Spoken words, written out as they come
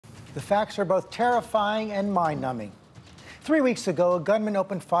The facts are both terrifying and mind-numbing. 3 weeks ago, a gunman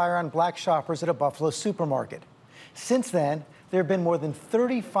opened fire on black shoppers at a Buffalo supermarket. Since then, there have been more than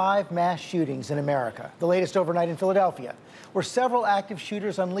 35 mass shootings in America. The latest overnight in Philadelphia, where several active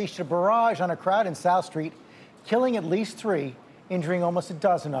shooters unleashed a barrage on a crowd in South Street, killing at least 3, injuring almost a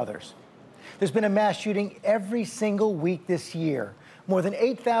dozen others. There's been a mass shooting every single week this year. More than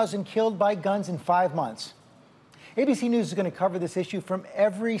 8,000 killed by guns in 5 months. ABC News is going to cover this issue from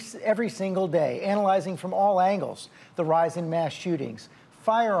every single day, analyzing from all angles the rise in mass shootings,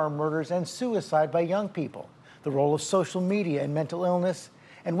 firearm murders, and suicide by young people, the role of social media in mental illness,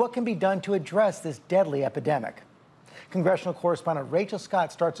 and what can be done to address this deadly epidemic. Congressional Correspondent Rachel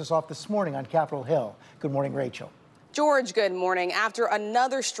Scott starts us off this morning on Capitol Hill. Good morning, Rachel. George, good morning. After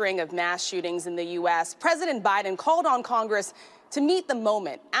another string of mass shootings in the U.S., President Biden called on Congress to meet the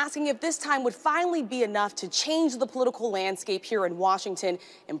moment, asking if this time would finally be enough to change the political landscape here in Washington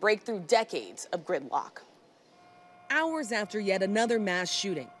and break through decades of gridlock. Hours after yet another mass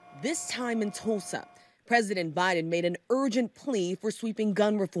shooting, this time in Tulsa, President Biden made an urgent plea for sweeping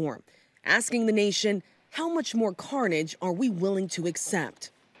gun reform, asking the nation, how much more carnage are we willing to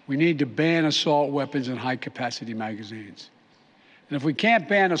accept? We need to ban assault weapons and high-capacity magazines. And if we can't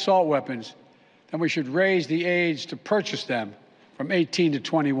ban assault weapons, then we should raise the age to purchase them from 18 to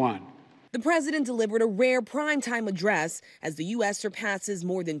 21. The president delivered a rare primetime address as the U.S. surpasses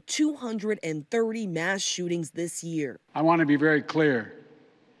more than 230 mass shootings this year. I want to be very clear.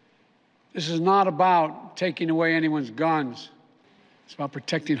 This is not about taking away anyone's guns. It's about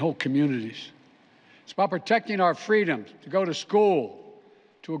protecting whole communities. It's about protecting our freedoms to go to school,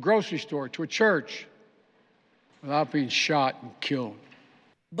 to a grocery store, to a church, without being shot and killed.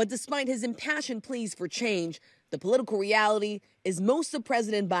 But despite his impassioned pleas for change, the political reality is most of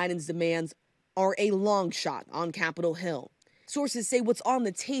President Biden's demands are a long shot on Capitol Hill. Sources say what's on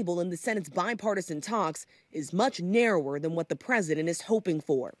the table in the Senate's bipartisan talks is much narrower than what the president is hoping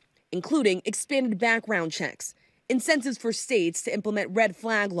for, including expanded background checks, incentives for states to implement red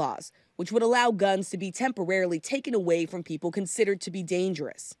flag laws, which would allow guns to be temporarily taken away from people considered to be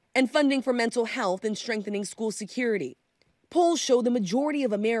dangerous, and funding for mental health and strengthening school security. Polls show the majority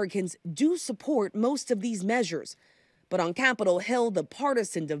of Americans do support most of these measures. But on Capitol Hill, the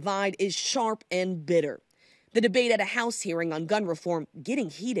partisan divide is sharp and bitter. The debate at a House hearing on gun reform getting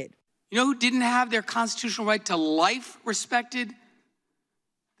heated. You know who didn't have their constitutional right to life respected?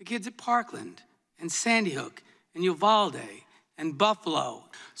 The kids at Parkland and Sandy Hook and Uvalde and Buffalo.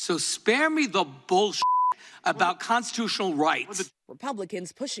 So spare me the bullshit about constitutional rights.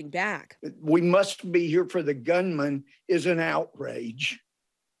 Republicans pushing back. We must be here for the gunman is an outrage.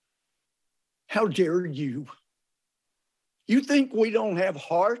 How dare you? You think we don't have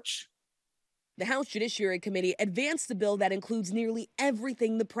hearts? The House Judiciary Committee advanced a bill that includes nearly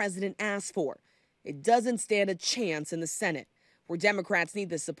everything the president asked for. It doesn't stand a chance in the Senate, where Democrats need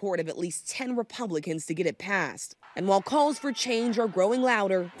the support of at least 10 Republicans to get it passed. And while calls for change are growing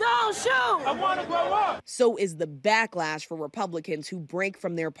louder, don't shoot! I want to grow up! So is the backlash for Republicans who break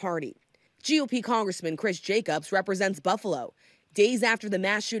from their party. GOP Congressman Chris Jacobs represents Buffalo. Days after the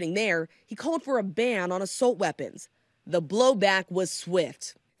mass shooting there, he called for a ban on assault weapons. The blowback was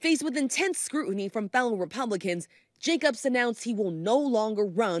swift. Faced with intense scrutiny from fellow Republicans, Jacobs announced he will no longer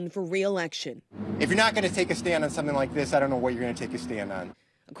run for re-election. If you're not going to take a stand on something like this, I don't know what you're going to take a stand on.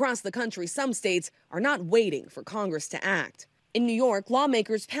 Across the country, some states are not waiting for Congress to act. In New York,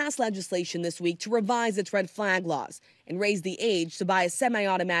 lawmakers passed legislation this week to revise its red flag laws and raise the age to buy a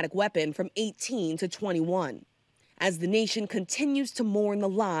semi-automatic weapon from 18 to 21, as the nation continues to mourn the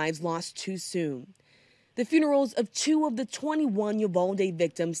lives lost too soon. The funerals of 2 of the 21 Uvalde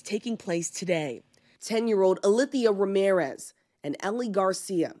victims taking place today. 10-year-old Alithia Ramirez and Ellie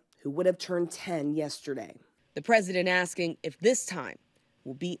Garcia, who would have turned 10 yesterday. The president asking if this time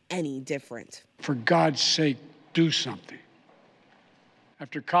will be any different. For God's sake, do something.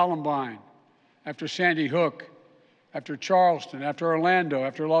 After Columbine, after Sandy Hook, after Charleston, after Orlando,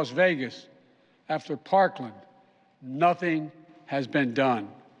 after Las Vegas, after Parkland, nothing has been done.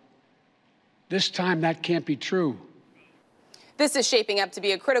 This time that can't be true. This is shaping up to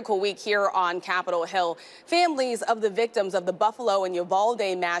be a critical week here on Capitol Hill. Families of the victims of the Buffalo and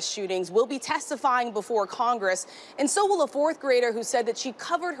Uvalde mass shootings will be testifying before Congress, and so will a 4th grader who said that she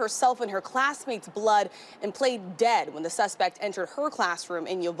covered herself in her classmates' blood and played dead when the suspect entered her classroom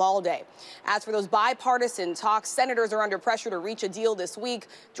in Uvalde. As for those bipartisan talks, senators are under pressure to reach a deal this week.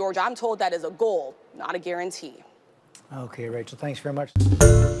 George, I'm told that is a goal, not a guarantee. Okay, Rachel, thanks very much.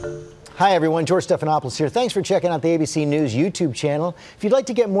 Hi, everyone. George Stephanopoulos here. Thanks for checking out the ABC News YouTube channel. If you'd like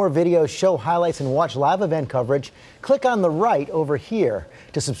to get more videos, show highlights, and watch live event coverage, click on the right over here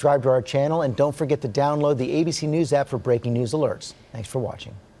to subscribe to our channel. And don't forget to download the ABC News app for breaking news alerts. Thanks for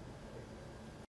watching.